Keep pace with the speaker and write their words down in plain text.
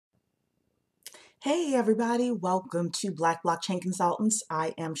Hey everybody, welcome to Black Blockchain Consultants.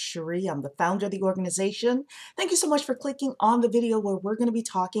 I am Cherie, I'm the founder of the organization. Thank you so much for clicking on the video where we're going to be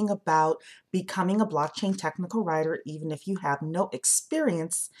talking about becoming a blockchain technical writer even if you have no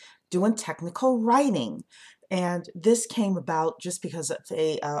experience doing technical writing. And this came about just because of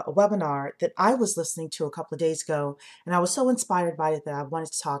a webinar that I was listening to a couple of days ago, and I was so inspired by it that I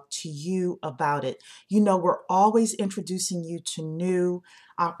wanted to talk to you about it. You know, we're always introducing you to new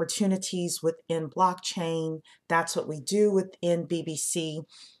opportunities within blockchain. That's what we do within BBC.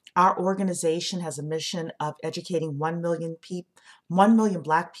 Our organization has a mission of educating 1 million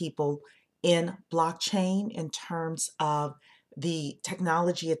Black people in blockchain in terms of the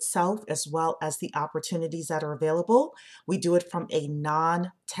technology itself as well as the opportunities that are available. We do it from a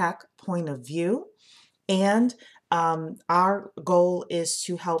non-tech point of view. And our goal is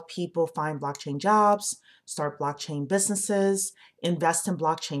to help people find blockchain jobs, start blockchain businesses, invest in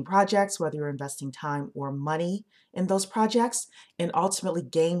blockchain projects, whether you're investing time or money in those projects, and ultimately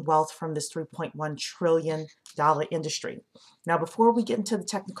gain wealth from this $3.1 trillion industry. Now, before we get into the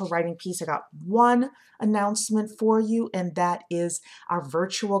technical writing piece, I got one announcement for you, and that is our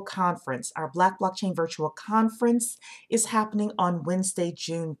virtual conference. Our Black Blockchain Virtual Conference is happening on Wednesday,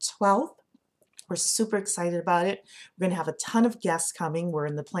 June 12th. We're super excited about it. We're going to have a ton of guests coming. We're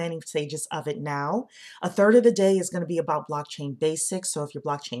in the planning stages of it now. A third of the day is going to be about blockchain basics. So if you're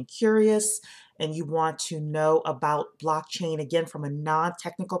blockchain curious and you want to know about blockchain, again, from a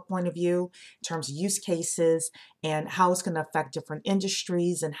non-technical point of view, in terms of use cases and how it's going to affect different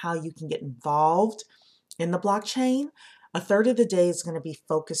industries and how you can get involved in the blockchain, a third of the day is going to be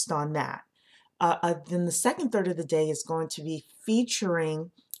focused on that. Then the second third of the day is going to be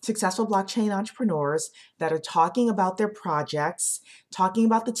featuring successful blockchain entrepreneurs that are talking about their projects, talking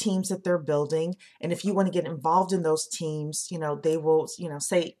about the teams that they're building. And if you want to get involved in those teams, they will,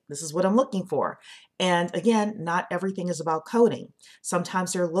 say, this is what I'm looking for. And again, not everything is about coding.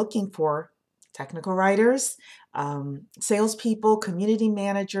 Sometimes they're looking for technical writers, salespeople, community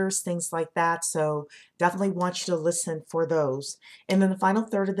managers, things like that. So definitely want you to listen for those. And then the final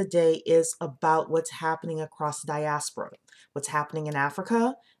third of the day is about what's happening across the diaspora, what's happening in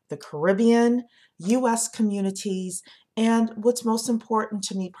Africa, the Caribbean, US communities, and what's most important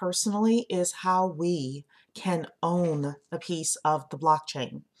to me personally is how we can own a piece of the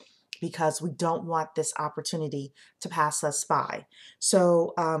blockchain because we don't want this opportunity to pass us by.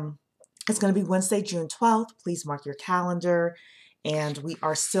 So it's going to be Wednesday, June 12th. Please mark your calendar. And we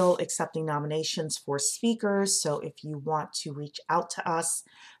are still accepting nominations for speakers. So if you want to reach out to us,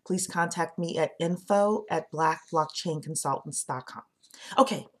 please contact me at info@blackblockchainconsultants.com.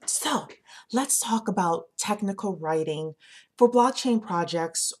 Okay, so let's talk about technical writing for blockchain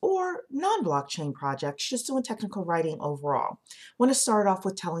projects or non-blockchain projects, just doing technical writing overall. I want to start off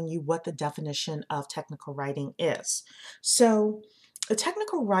with telling you what the definition of technical writing is. So a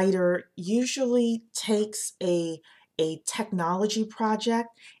technical writer usually takes a technology project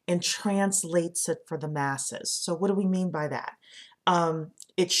and translates it for the masses. So what do we mean by that? The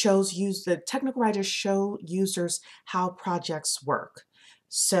technical writers show users how projects work.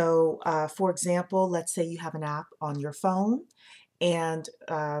 So for example, let's say you have an app on your phone and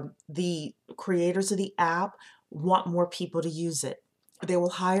the creators of the app want more people to use it. They will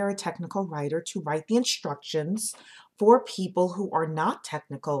hire a technical writer to write the instructions for people who are not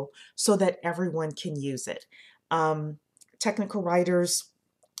technical so that everyone can use it. Technical writers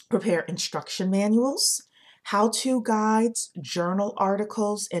prepare instruction manuals, how-to guides, journal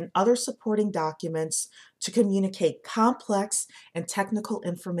articles, and other supporting documents to communicate complex and technical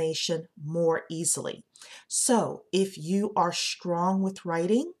information more easily. So if you are strong with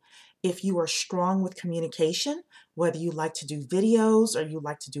writing, if you are strong with communication, whether you like to do videos or you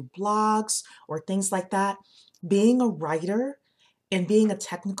like to do blogs or things like that, being a writer and being a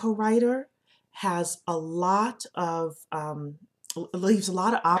technical writer has a lot of leaves a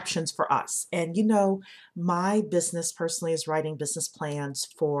lot of options for us. And my business personally is writing business plans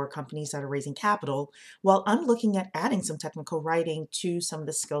for companies that are raising capital. Well, I'm looking at adding some technical writing to some of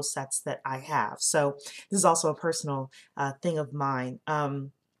the skill sets that I have. So this is also a personal thing of mine.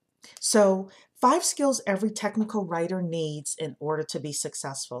 So 5 skills every technical writer needs in order to be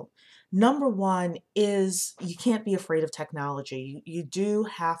successful. Number one is you can't be afraid of technology. You do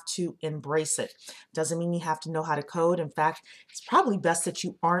have to embrace it. Doesn't mean you have to know how to code. In fact, it's probably best that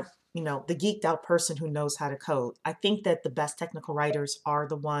you aren't, the geeked out person who knows how to code. I think that the best technical writers are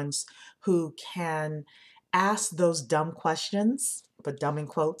the ones who can ask those dumb questions, but dumb in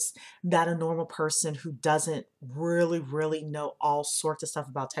quotes, that a normal person who doesn't really know all sorts of stuff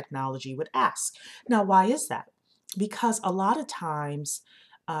about technology would ask. Now, why is that? Because a lot of times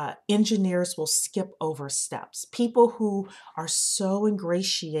engineers will skip over steps. People who are so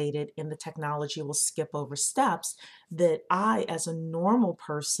ingratiated in the technology will skip over steps that I, as a normal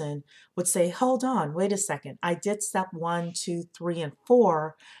person, would say, hold on, wait a second. I did step 1, 2, 3, and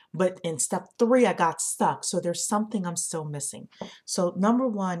 4, but in step 3, I got stuck. So there's something I'm still missing. So number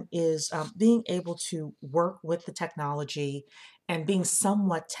one is being able to work with the technology and being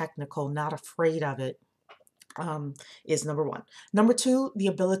somewhat technical, not afraid of it, is number one. Number two, the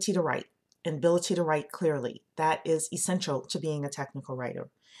ability to write and ability to write clearly. That is essential to being a technical writer.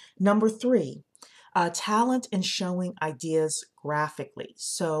 Number three, talent in showing ideas graphically.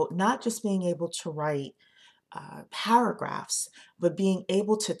 So not just being able to write paragraphs, but being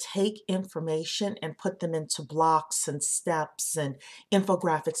able to take information and put them into blocks and steps and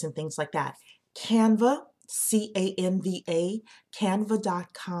infographics and things like that. Canva, C-A-N-V-A,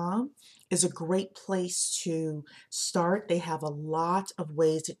 canva.com is a great place to start. They have a lot of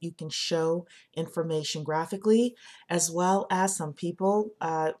ways that you can show information graphically, as well as some people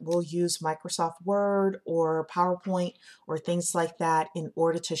will use Microsoft Word or PowerPoint or things like that in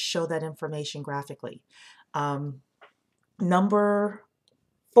order to show that information graphically. Number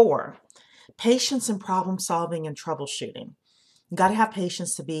four, patience in problem solving and troubleshooting. You got to have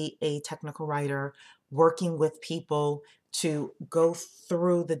patience to be a technical writer, working with people to go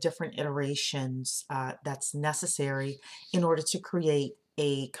through the different iterations that's necessary in order to create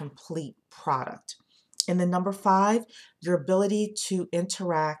a complete product. And then number five, your ability to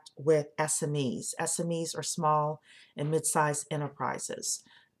interact with SMEs. SMEs are small and mid-sized enterprises.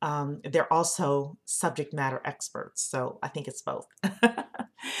 They're also subject matter experts, so I think it's both.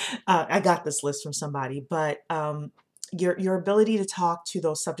 I got this list from somebody, but your ability to talk to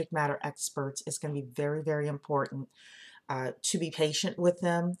those subject matter experts is going to be very, very important. To be patient with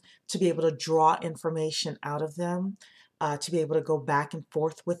them, to be able to draw information out of them, to be able to go back and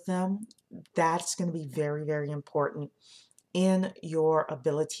forth with them. That's going to be very, very important in your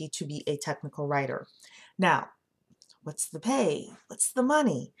ability to be a technical writer. Now, what's the pay? What's the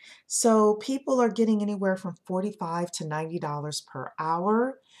money? So people are getting anywhere from $45 to $90 per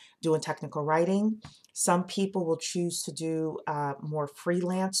hour doing technical writing. Some people will choose to do more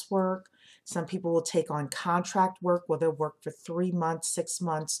freelance work. Some people will take on contract work where they'll work for 3 months, 6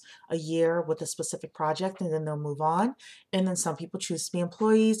 months, a year with a specific project, and then they'll move on. And then some people choose to be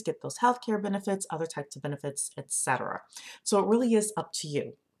employees, get those healthcare benefits, other types of benefits, etc. So it really is up to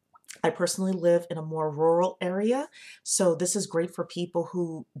you. I personally live in a more rural area, so this is great for people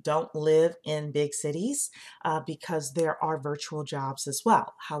who don't live in big cities because there are virtual jobs as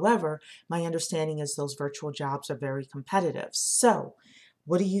well. However, my understanding is those virtual jobs are very competitive. So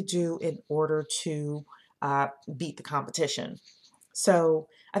what do you do in order to beat the competition? So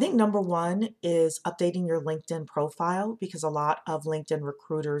I think number one is updating your LinkedIn profile because a lot of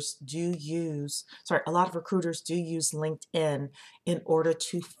recruiters do use LinkedIn in order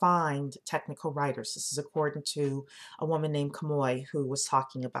to find technical writers. This is according to a woman named Kamoy who was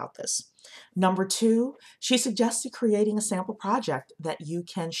talking about this. Number two, she suggested creating a sample project that you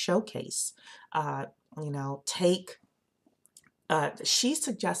can showcase. Take she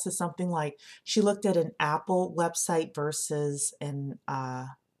suggested something like she looked at an Apple website versus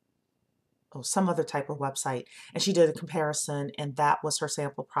some other type of website, and she did a comparison, and that was her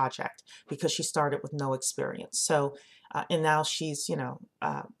sample project because she started with no experience. So, and now she's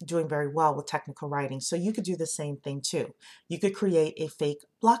doing very well with technical writing. So you could do the same thing too. You could create a fake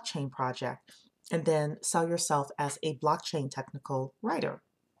blockchain project and then sell yourself as a blockchain technical writer.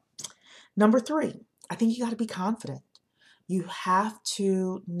 Number three, I think you got to be confident. You have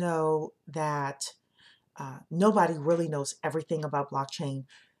to know that nobody really knows everything about blockchain,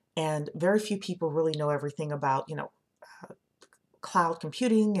 and very few people really know everything about, cloud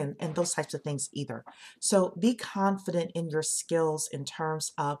computing and those types of things either. So be confident in your skills in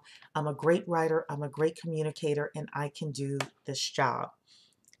terms of, I'm a great writer, I'm a great communicator, and I can do this job.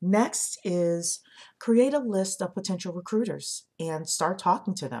 Next is create a list of potential recruiters and start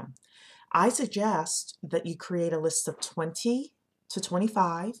talking to them. I suggest that you create a list of 20 to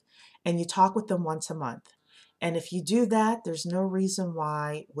 25 and you talk with them once a month. And if you do that, there's no reason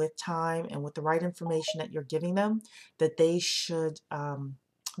why, with time and with the right information that you're giving them, that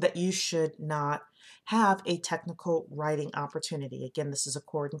you should not have a technical writing opportunity. Again, this is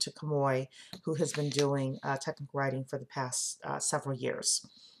according to Kamoy, who has been doing technical writing for the past several years.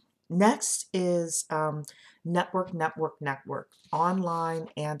 Next is network, online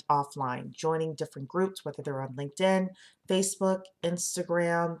and offline, joining different groups, whether they're on LinkedIn, Facebook,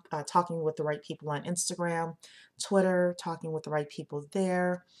 Instagram, talking with the right people on Instagram, Twitter, talking with the right people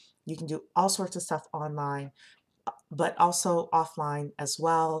there. You can do all sorts of stuff online. but also offline as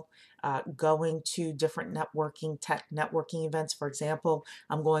well, going to different tech networking events. For example,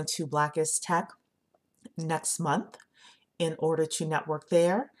 I'm going to Blackest Tech next month in order to network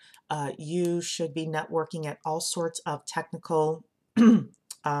there. You should be networking at all sorts of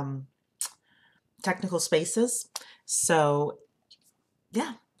um, technical spaces. So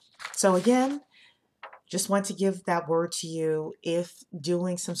yeah. So again, just want to give that word to you. If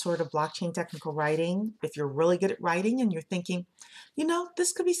doing some sort of blockchain technical writing, if you're really good at writing and you're thinking,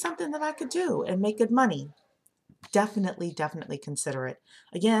 this could be something that I could do and make good money, definitely consider it.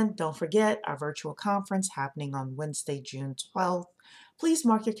 Again, don't forget our virtual conference happening on Wednesday, June 12th. Please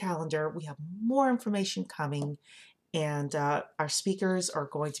mark your calendar. We have more information coming, and our speakers are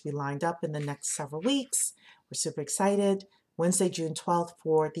going to be lined up in the next several weeks. We're super excited. Wednesday, June 12th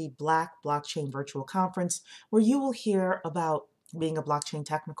for the Black Blockchain Virtual Conference, where you will hear about being a blockchain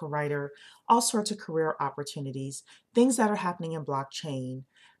technical writer, all sorts of career opportunities, things that are happening in blockchain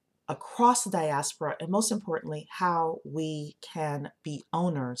across the diaspora, and most importantly, how we can be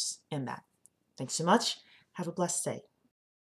owners in that. Thanks so much. Have a blessed day.